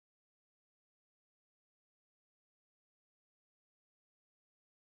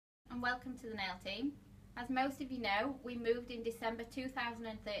and welcome to the nail team. As most of you know, we moved in December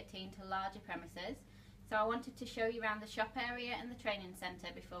 2013 to larger premises, so I wanted to show you around the shop area and the training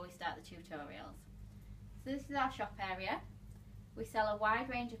centre before we start the tutorials. So this is our shop area. We sell a wide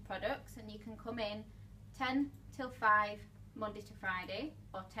range of products and you can come in 10 till 5 Monday to Friday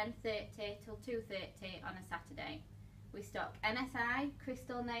or 10:30 till 2:30 on a Saturday. We stock NSI,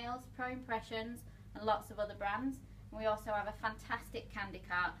 Crystal Nails, Pro Impressions and lots of other brands. And we also have a fantastic candy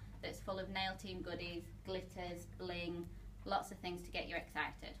cart that's full of nail team goodies, glitters, bling, lots of things to get you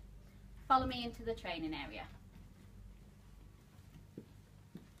excited. Follow me into the training area.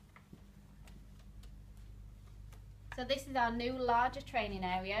 So this is our new larger training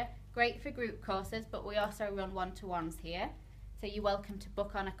area, great for group courses, but we also run one-to-ones here. So you're welcome to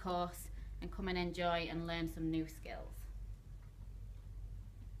book on a course and come and enjoy and learn some new skills.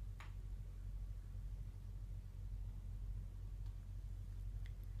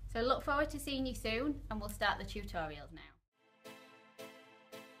 So look forward to seeing you soon and we'll start the tutorials now.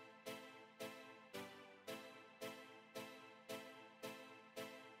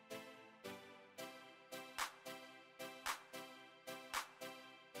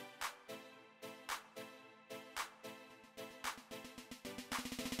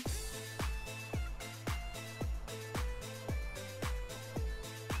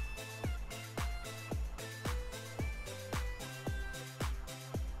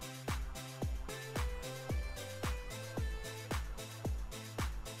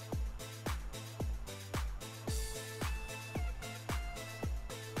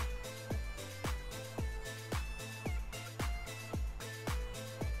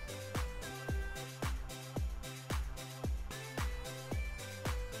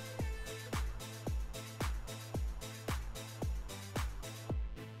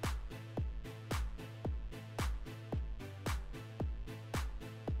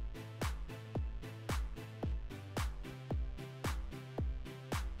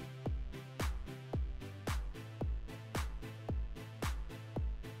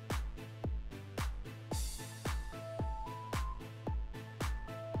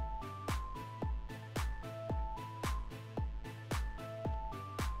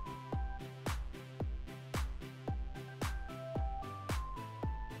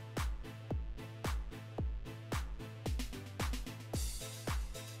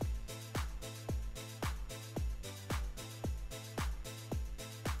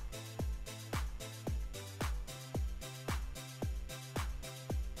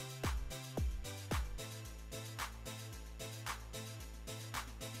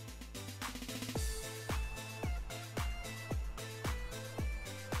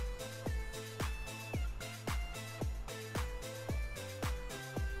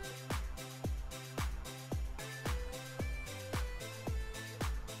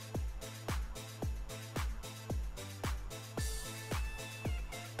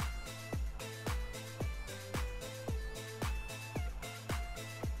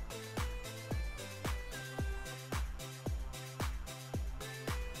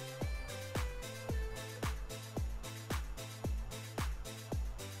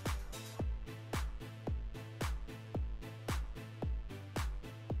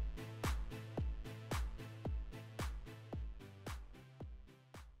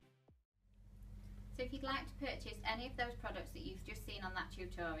 So if you'd like to purchase any of those products that you've just seen on that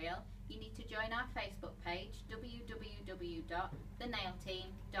tutorial, you need to join our Facebook page,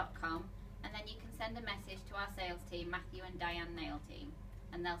 www.thenailteam.com, and then you can send a message to our sales team, Matthew and Diane Nail Team,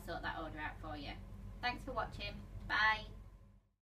 and they'll sort that order out for you. Thanks for watching. Bye.